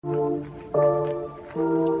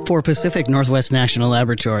For Pacific Northwest National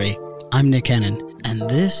Laboratory, I'm Nick Hennon, and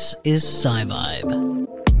this is SciVibe.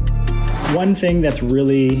 One thing that's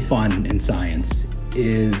really fun in science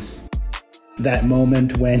is that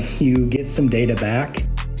moment when you get some data back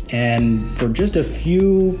and for just a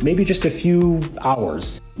few, maybe just a few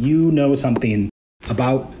hours, you know something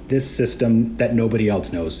about this system that nobody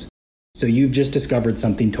else knows. So you've just discovered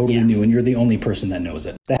something totally new and you're the only person that knows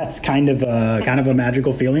it. That's kind of a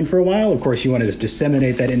magical feeling for a while. Of course, you want to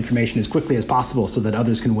disseminate that information as quickly as possible so that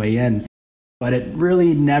others can weigh in, but it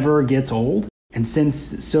really never gets old. And since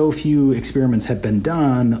so few experiments have been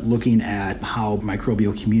done looking at how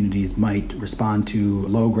microbial communities might respond to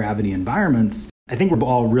low gravity environments, I think we're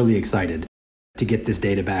all really excited to get this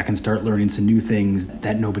data back and start learning some new things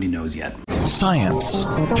that nobody knows yet. Science,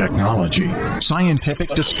 technology, scientific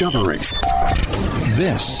discovery.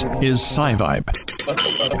 This is SciVibe.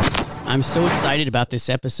 I'm so excited about this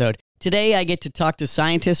episode. Today I get to talk to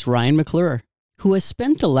scientist Ryan McClure, who has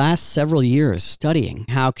spent the last several years studying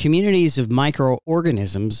how communities of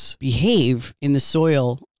microorganisms behave in the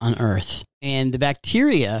soil on Earth. And the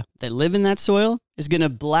bacteria that live in that soil is going to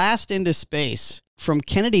blast into space from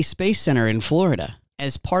Kennedy Space Center in Florida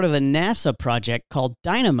as part of a NASA project called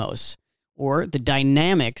Dynamos, or the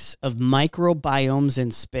dynamics of microbiomes in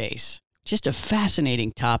space. Just a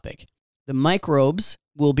fascinating topic. The microbes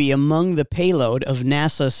will be among the payload of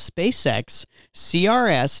NASA's SpaceX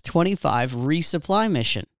CRS-25 resupply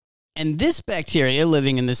mission. And this bacteria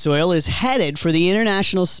living in the soil is headed for the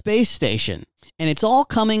International Space Station. And it's all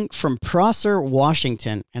coming from Prosser,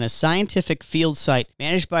 Washington, and a scientific field site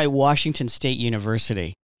managed by Washington State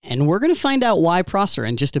University. And we're going to find out why Prosser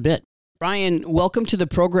in just a bit. Ryan, welcome to the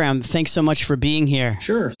program. Thanks so much for being here.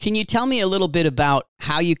 Sure. Can you tell me a litlittle bit about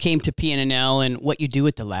how you came to PNNL and what you do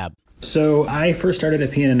at the lab? So I first started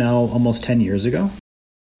at PNNL almost 10 years ago.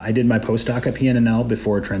 I did my postdoc at PNNL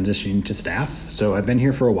before transitioning to staff. So I've been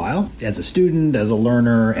here for a while as a student, as a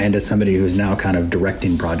learner, and as somebody who's now kind of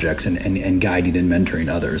directing projects and guiding and mentoring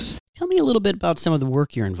others. Tell me a little bit about some of the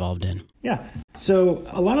work you're involved in. Yeah. So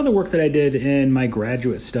a lot of the work that I did in my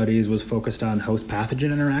graduate studies was focused on host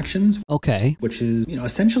pathogen interactions. Okay. Which is,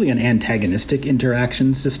 essentially an antagonistic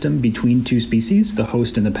interaction system between two species. The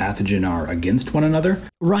host and the pathogen are against one another.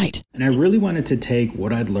 Right. And I really wanted to take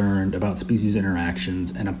what I'd learned about species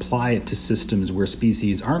interactions and apply it to systems where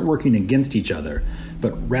species aren't working against each other,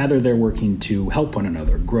 but rather they're working to help one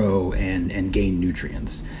another grow and gain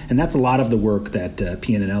nutrients. And that's a lot of the work that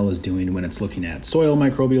PNNL is doing when it's looking at soil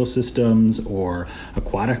microbial systems or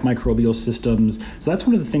aquatic microbial systems. So that's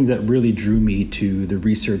one of the things that really drew me to the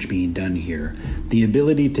research being done here. The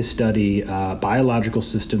ability to study biological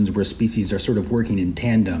systems where species are sort of working in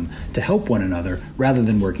tandem to help one another rather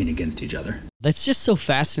than working against each other. That's just so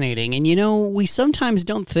fascinating. And we sometimes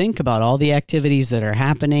don't think about all the activities that are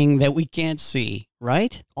happening that we can't see,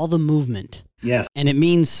 right? All the movement. Yes. And it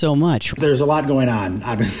means so much. There's a lot going on,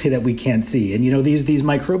 obviously, that we can't see. And, these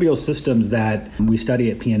microbial systems that we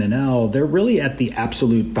study at PNNL, they're really at the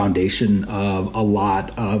absolute foundation of a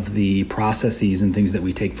lot of the processes and things that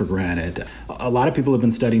we take for granted. A lot of people have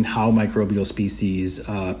been studying how microbial species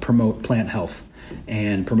promote plant health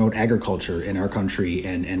and promote agriculture in our country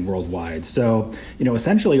and worldwide. So,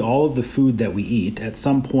 essentially all of the food that we eat at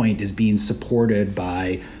some point is being supported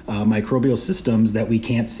by microbial systems that we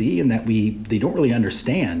can't see and that they don't really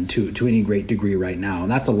understand to any great degree right now.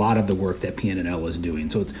 And that's a lot of the work that PNNL is doing.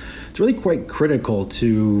 So it's really quite critical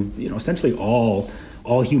to, essentially all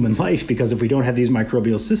human life, because if we don't have these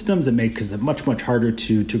microbial systems, it makes it much, much harder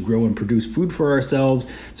to grow and produce food for ourselves.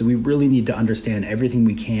 So we really need to understand everything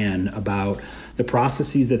we can about the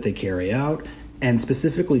processes that they carry out, and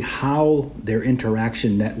specifically how their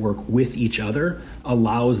interaction network with each other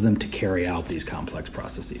allows them to carry out these complex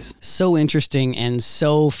processes. So interesting and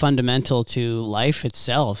so fundamental to life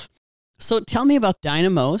itself. So tell me about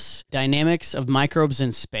Dynamos, Dynamics of Microbes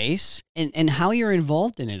in Space, and how you're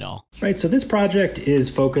involved in it all. Right. So this project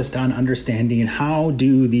is focused on understanding how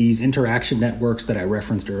do these interaction networks that I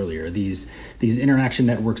referenced earlier, these interaction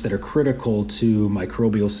networks that are critical to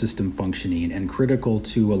microbial system functioning and critical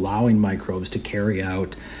to allowing microbes to carry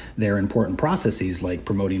out their important processes like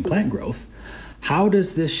promoting plant growth, how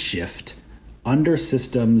does this shift under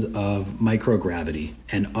systems of microgravity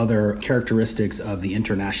and other characteristics of the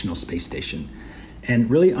International Space Station?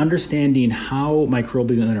 And really understanding how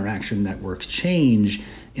microbial interaction networks change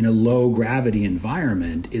in a low gravity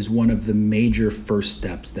environment is one of the major first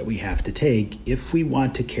steps that we have to take if we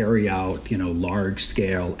want to carry out, large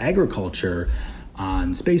scale agriculture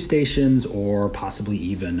on space stations or possibly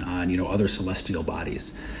even on other celestial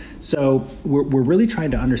bodies. So we're really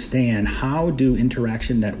trying to understand how do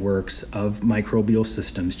interaction networks of microbial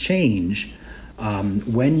systems change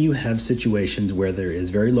when you have situations where there is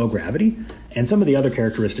very low gravity and some of the other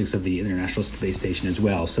characteristics of the International Space Station as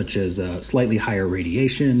well, such as slightly higher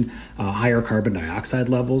radiation, higher carbon dioxide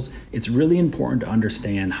levels. It's really important to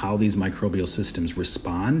understand how these microbial systems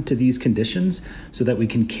respond to these conditions so that we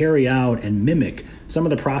can carry out and mimic some of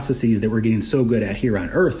the processes that we're getting so good at here on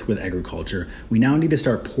Earth with agriculture. We now need to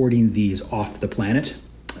start porting these off the planet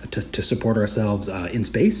to support ourselves in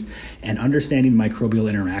space, and understanding microbial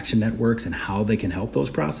interaction networks and how they can help those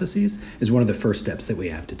processes is one of the first steps that we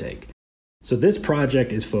have to take. So this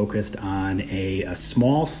project is focused on a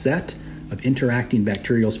small set of interacting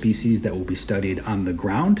bacterial species that will be studied on the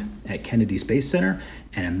ground at Kennedy Space Center,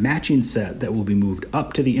 and a matching set that will be moved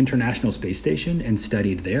up to the International Space Station and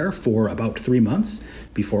studied there for about 3 months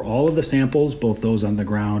before all of the samples, both those on the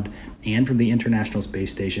ground and from the International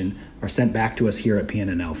Space Station, are sent back to us here at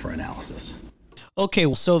PNNL for analysis.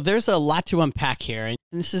 Okay, so there's a lot to unpack here, and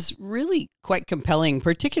this is really quite compelling,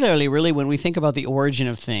 particularly really when we think about the origin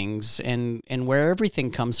of things and where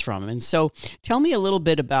everything comes from. And so tell me a little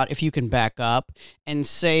bit about, if you can back up and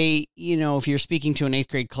say, if you're speaking to an 8th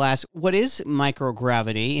grade class, what is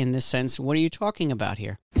microgravity in this sense? What are you talking about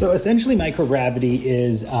here? So essentially microgravity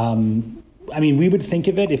is we would think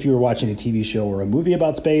of it, if you were watching a TV show or a movie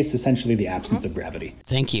about space, essentially the absence of gravity.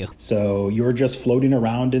 Thank you. So you're just floating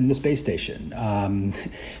around in the space station.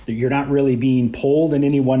 You're not really being pulled in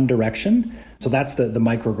any one direction. So that's the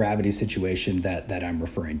microgravity situation that I'm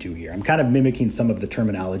referring to here. I'm kind of mimicking some of the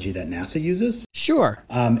terminology that NASA uses. Sure.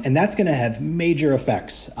 And that's going to have major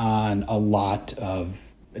effects on a lot of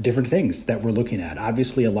different things that we're looking at.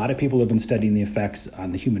 Obviously, a lot of people have been studying the effects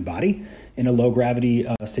on the human body in a low gravity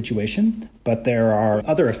situation, but there are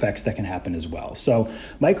other effects that can happen as well. So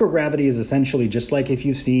microgravity is essentially just like if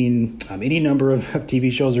you've seen any number of TV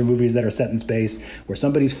shows or movies that are set in space where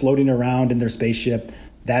somebody's floating around in their spaceship.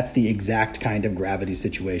 That's the exact kind of gravity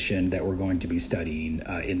situation that we're going to be studying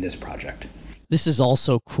in this project. This is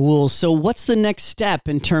also cool. So what's the next step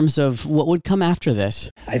in terms of what would come after this?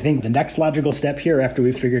 I think the next logical step here, after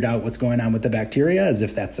we've figured out what's going on with the bacteria, as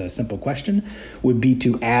if that's a simple question, would be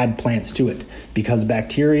to add plants to it, because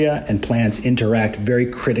bacteria and plants interact very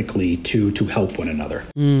critically to help one another.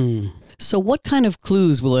 So what kind of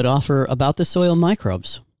clues will it offer about the soil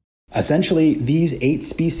microbes? Essentially, these 8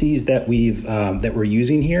 species that we're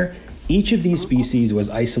using here, each of these species was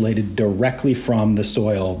isolated directly from the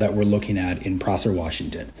soil that we're looking at in Prosser,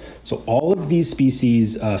 Washington. So all of these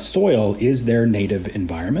species' soil is their native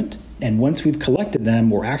environment. And once we've collected them,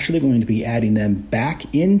 we're actually going to be adding them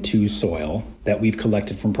back into soil that we've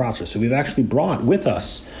collected from Prosser. So we've actually brought with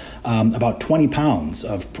us about 20 pounds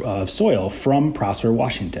of soil from Prosser,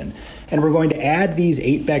 Washington. And we're going to add these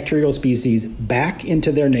 8 bacterial species back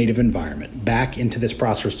into their native environment, back into this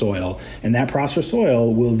Prosser soil. And that Prosser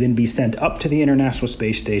soil will then be sent up to the International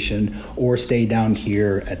Space Station or stay down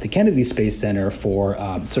here at the Kennedy Space Center for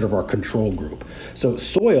sort of our control group. So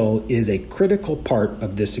soil is a critical part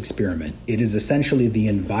of this experiment. It is essentially the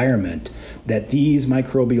environment that these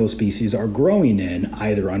microbial species are growing in,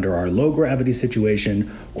 either under our low gravity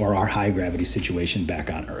situation or our high gravity situation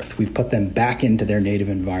back on Earth. We've put them back into their native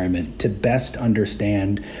environment to best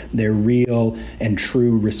understand their real and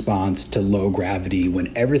true response to low gravity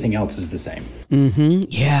when everything else is the same.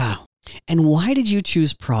 Yeah. And why did you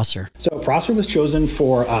choose Prosser? So Prosser was chosen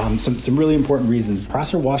for some really important reasons.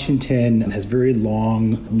 Prosser, Washington has very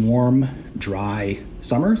long, warm, dry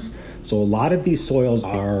summers. So a lot of these soils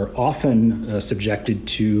are often subjected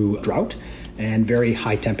to drought and very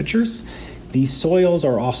high temperatures. These soils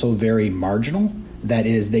are also very marginal. That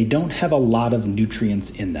is, they don't have a lot of nutrients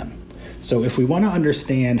in them. So if we want to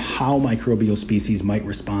understand how microbial species might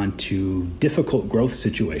respond to difficult growth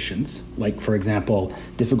situations, like, for example,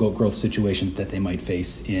 difficult growth situations that they might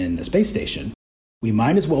face in a space station, we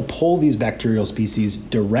might as well pull these bacterial species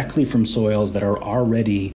directly from soils that are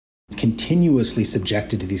already continuously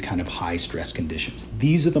subjected to these kind of high stress conditions.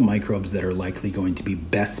 These are the microbes that are likely going to be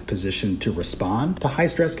best positioned to respond to high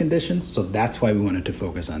stress conditions. So that's why we wanted to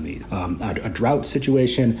focus on these. A drought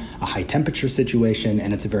situation, a high temperature situation,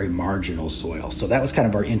 and it's a very marginal soil. So that was kind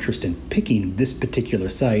of our interest in picking this particular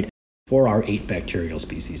site for our 8 bacterial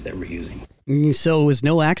species that we're using. So it was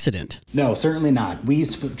no accident. No, certainly not. We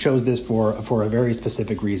chose this for a very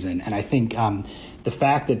specific reason. And I think the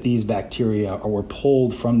fact that these bacteria were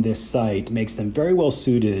pulled from this site makes them very well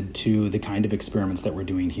suited to the kind of experiments that we're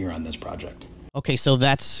doing here on this project. Okay, so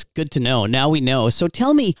that's good to know. Now we know. So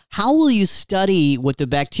tell me, how will you study what the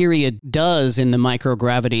bacteria does in the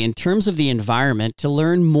microgravity in terms of the environment to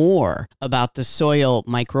learn more about the soil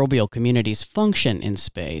microbial community's function in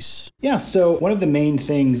space? Yeah, so one of the main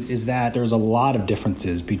things is that there's a lot of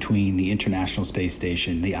differences between the International Space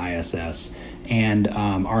Station, the ISS, and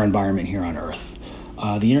our environment here on Earth.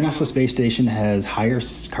 The International Space Station has higher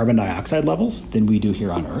carbon dioxide levels than we do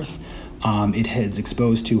here on Earth. It is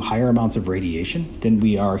exposed to higher amounts of radiation than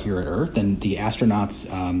we are here at Earth. And the astronauts,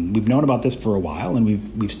 we've known about this for a while, and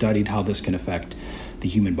we've studied how this can affect the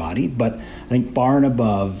human body. But I think far and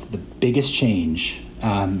above, the biggest change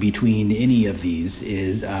between any of these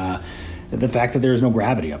is the fact that there is no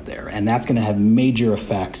gravity up there. And that's going to have major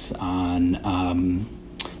effects on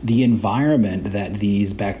the environment that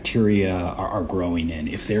these bacteria are growing in.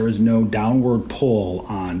 If there is no downward pull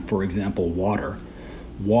on, for example, water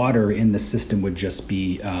in the system would just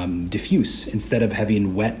be diffuse instead of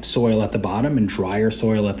having wet soil at the bottom and drier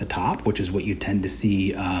soil at the top, which is what you tend to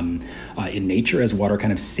see in nature as water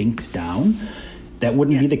kind of sinks down. That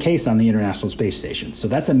wouldn't be the case on the International Space Station. So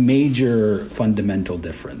that's a major fundamental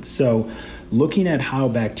difference. So looking at how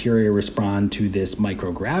bacteria respond to this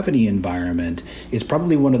microgravity environment is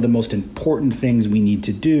probably one of the most important things we need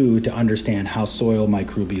to do to understand how soil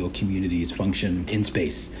microbial communities function in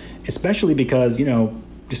space, especially because,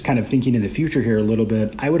 just kind of thinking in the future here a little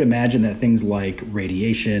bit, I would imagine that things like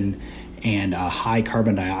radiation and high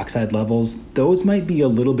carbon dioxide levels, those might be a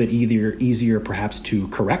little bit easier perhaps to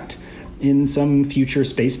correct in some future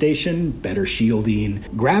space station, better shielding.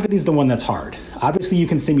 Gravity is the one that's hard. Obviously, you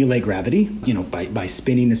can simulate gravity, by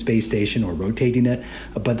spinning a space station or rotating it,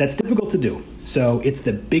 but that's difficult to do. So it's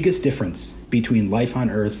the biggest difference between life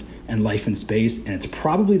on Earth and life in space, and it's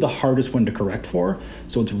probably the hardest one to correct for.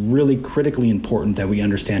 So it's really critically important that we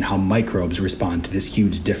understand how microbes respond to this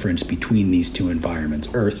huge difference between these two environments,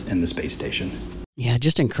 Earth and the space station. Yeah,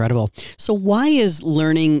 just incredible. So why is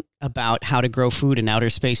learning about how to grow food in outer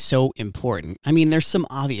space so important? I mean, there's some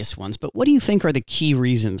obvious ones, but what do you think are the key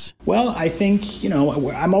reasons? Well, I think,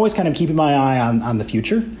 I'm always kind of keeping my eye on the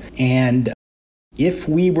future. And if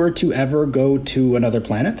we were to ever go to another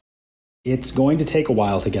planet, it's going to take a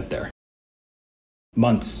while to get there.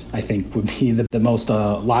 Months, I think, would be the most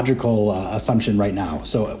logical assumption right now.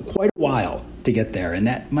 So quite a while to get there. And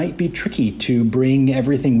that might be tricky to bring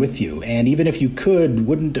everything with you. And even if you could,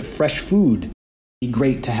 wouldn't fresh food be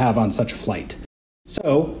great to have on such a flight?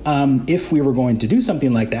 So if we were going to do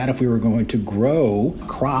something like that, if we were going to grow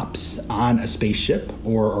crops on a spaceship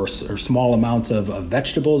or small amounts of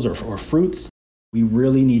vegetables or fruits, we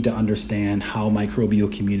really need to understand how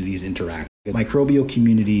microbial communities interact. Microbial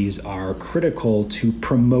communities are critical to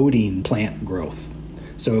promoting plant growth.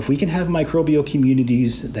 So if we can have microbial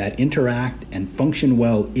communities that interact and function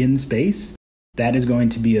well in space, that is going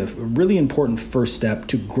to be a really important first step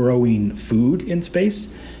to growing food in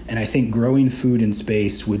space. And I think growing food in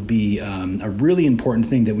space would be a really important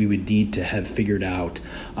thing that we would need to have figured out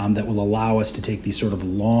that will allow us to take these sort of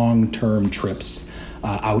long-term trips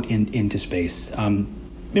out into space.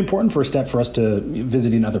 Important first step for us to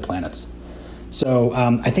visiting other planets. So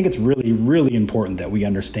I think it's really, really important that we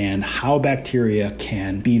understand how bacteria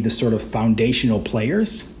can be the sort of foundational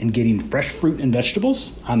players in getting fresh fruit and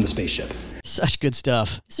vegetables on the spaceship. Such good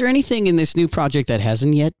stuff. Is there anything in this new project that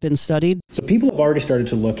hasn't yet been studied? So people have already started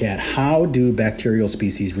to look at how do bacterial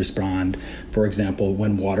species respond, for example,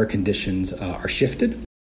 when water conditions are shifted.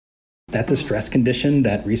 That's a stress condition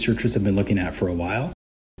that researchers have been looking at for a while.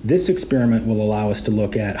 This experiment will allow us to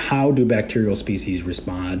look at how do bacterial species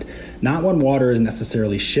respond, not when water is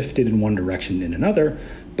necessarily shifted in one direction in another,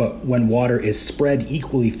 but when water is spread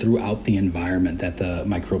equally throughout the environment that the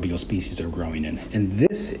microbial species are growing in. And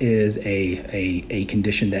this is a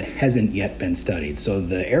condition that hasn't yet been studied. So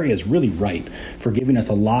the area is really ripe for giving us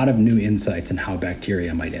a lot of new insights in how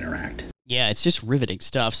bacteria might interact. Yeah, it's just riveting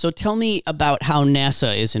stuff. So tell me about how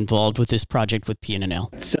NASA is involved with this project with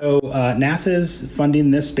PNNL. So NASA is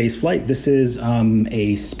funding this space flight. This is a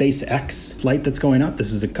SpaceX flight that's going up.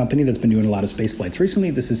 This is a company that's been doing a lot of space flights recently.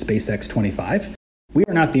 This is SpaceX 25. We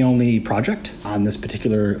are not the only project on this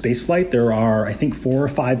particular space flight. There are, I think, 4 or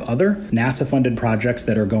 5 other NASA-funded projects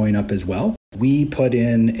that are going up as well. We put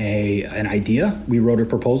in an idea. We wrote a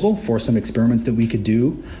proposal for some experiments that we could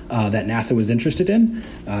do that NASA was interested in.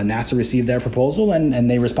 NASA received their proposal and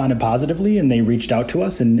they responded positively and they reached out to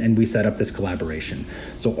us and we set up this collaboration.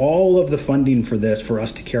 So all of the funding for this, for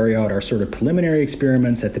us to carry out our sort of preliminary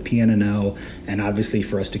experiments at the PNNL and obviously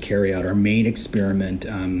for us to carry out our main experiment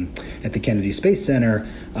at the Kennedy Space Center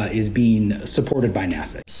is being supported by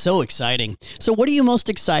NASA. So exciting. So what are you most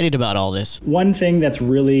excited about all this? One thing that's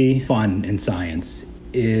really fun and science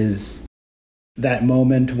is that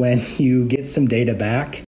moment when you get some data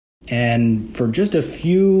back and for just a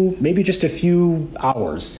few, maybe just a few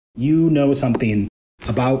hours, you know something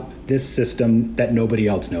about this system that nobody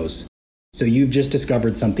else knows. So you've just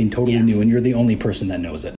discovered something totally new and you're the only person that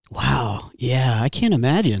knows it. Wow. Yeah, I can't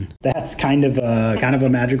imagine. That's kind of a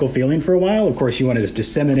magical feeling for a while. Of course, you want to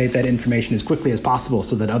disseminate that information as quickly as possible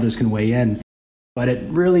so that others can weigh in. But it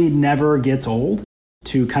really never gets old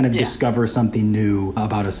to kind of discover something new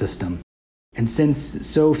about a system. And since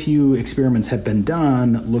so few experiments have been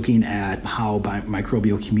done looking at how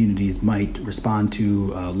microbial communities might respond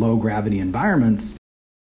to low gravity environments,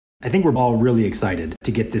 I think we're all really excited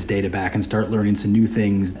to get this data back and start learning some new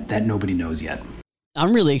things that nobody knows yet.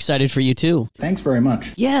 I'm really excited for you too. Thanks very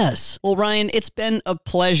much. Yes. Well, Ryan, it's been a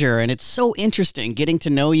pleasure, and it's so interesting getting to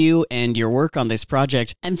know you and your work on this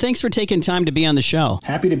project. And thanks for taking time to be on the show.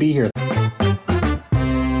 Happy to be here.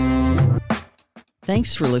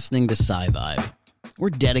 Thanks for listening to SciVibe.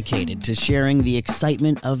 We're dedicated to sharing the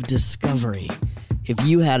excitement of discovery. If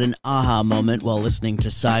you had an aha moment while listening to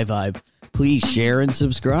SciVibe, please share and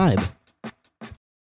subscribe.